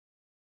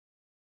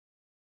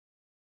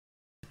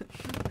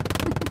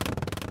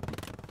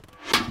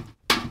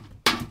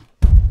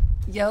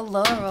Yo,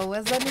 Laura,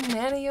 where's that new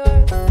man of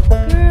yours?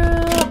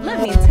 Girl,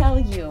 let me tell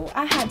you,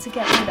 I had to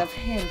get rid of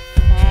him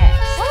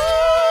fast.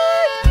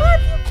 What?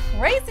 You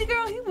crazy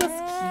girl? He was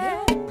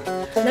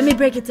cute. Let me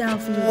break it down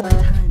for you one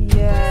time.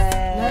 Yes.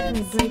 Let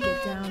me break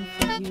it down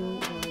for you one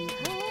time.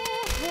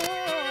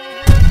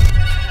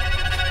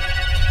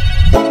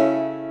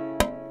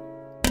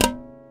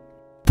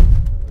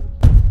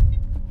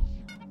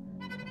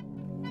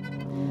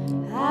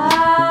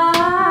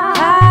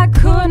 I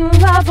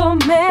couldn't love a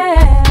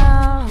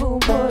man who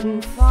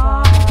wouldn't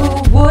fall, who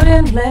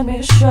wouldn't let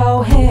me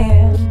show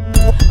him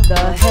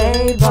the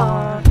hay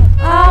barn.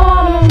 I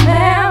want a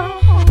man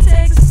who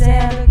takes a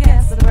stand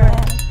against the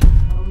brand,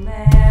 a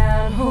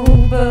man who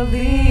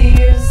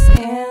believes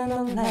in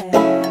the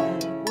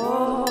land.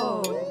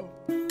 Whoa,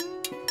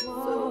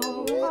 whoa,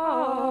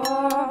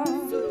 whoa.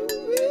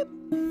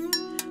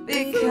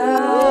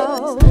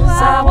 Because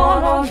I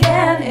want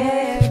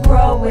organic,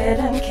 grow it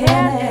and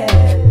can it.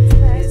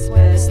 It's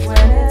best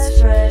when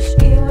it's fresh.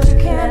 Eat what you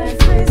can and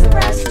freeze the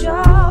rest,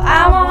 y'all.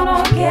 I want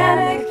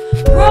organic,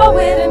 grow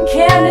it and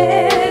can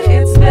it.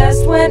 It's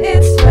best when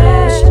it's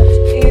fresh.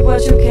 Eat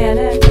what you can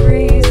and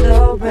freeze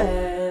the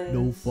rest.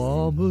 No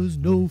farmers,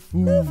 no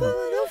food.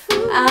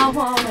 I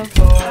want a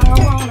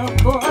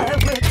boy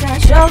with 10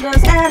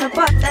 shoulders and a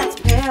butt that's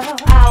pale.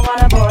 I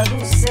want a boy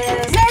who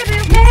says, maybe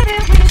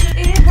we should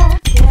eat more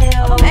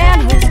kale. A man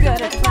who's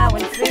good at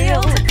plowing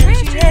fields,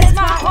 appreciates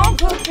my home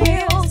cooked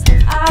meals.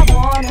 I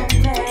want a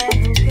man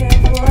who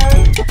can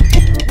work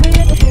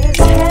with his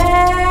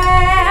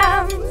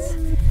hands.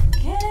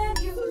 Can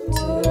you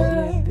do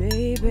it,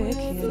 baby?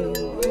 Can you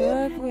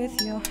work with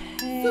your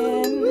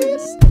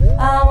hands?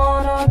 I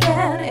want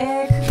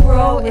organic,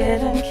 grow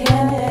it and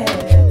can it.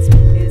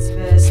 It's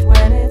best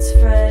when it's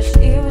fresh.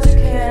 Eat what you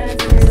can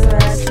and freeze the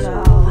rest,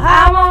 y'all.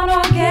 I want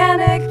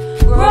organic,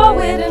 grow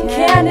it and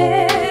can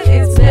it.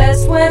 It's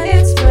best when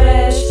it's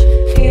fresh.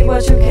 Eat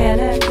what you can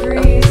and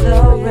freeze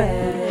the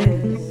rest.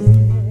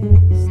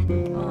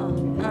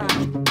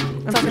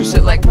 Talking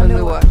shit like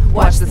manure.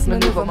 Watch this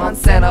maneuver,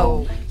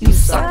 Monsanto. You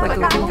suck like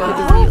a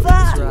Arugula.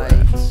 That's right.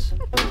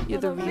 You're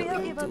the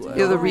real evildoer.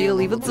 You're the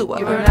real evildoer.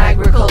 You're an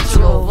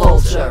agricultural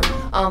vulture.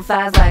 On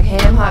thighs like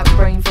ham hocks,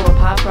 brain full of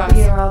pop rocks.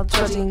 You're all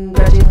trudging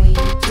grudgingly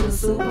to the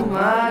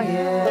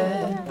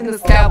supermarket. And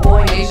this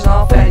cowboy nation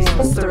all fatties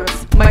and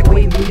stirrups.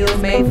 Microwave meals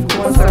made from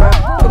corn syrup.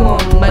 Put more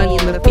money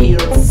in the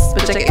fields.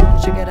 But check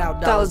it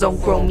out. Dollars don't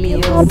grow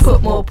meals.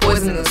 Put more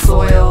poison in the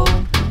soil.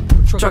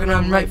 Trucking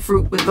unripe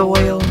fruit with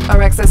oil.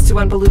 Our access to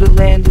unpolluted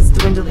land is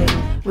dwindling.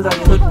 With all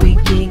your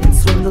hoodwinking and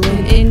swindling.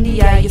 In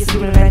India, you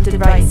see invented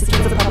rice.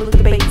 Against the public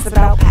debates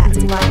about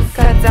patenting life.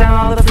 Cut down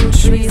all the fruit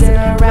trees in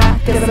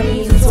Iraq. Cause the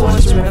means and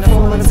torture and a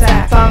full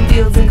attack. Farm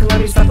fields in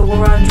Colombia stop the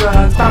war on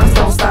drugs. Farms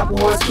don't stop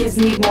wars, kids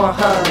need more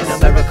hugs. In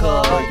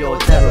America, you're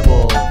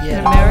terrible. In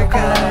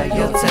America,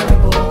 you're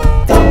terrible.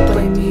 Don't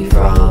blame me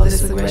for all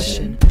this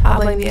aggression. I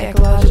blame the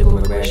ecological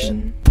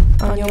regression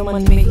on your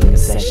money-making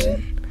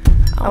obsession.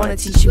 I wanna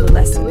teach you a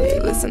lesson, baby.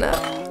 Listen up,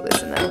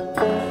 listen up.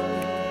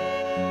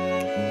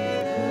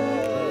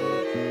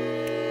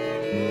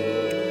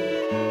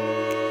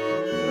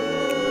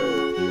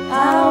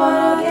 I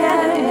wanna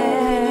get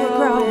it,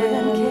 grow it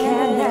and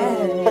can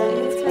it.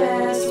 It's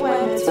best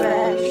when it's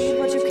fresh. Eat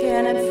what you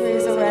can and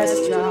freeze the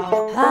rest,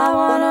 y'all. I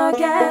wanna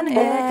get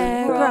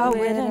it, grow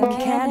it and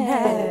can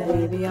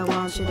it. Baby, I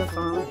want you to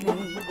fall with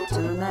me.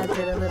 Turn that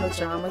bitter little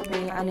charm with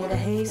me. I need a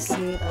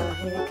hayseed, a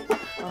hick.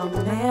 A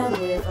man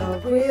with a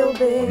real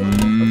big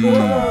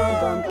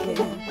bumpkin.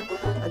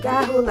 A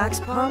guy who likes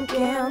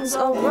pumpkins.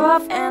 A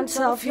rough and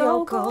tough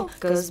yokel.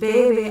 Cause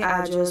baby,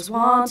 I just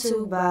want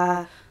to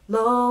buy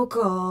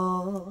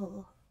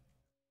local.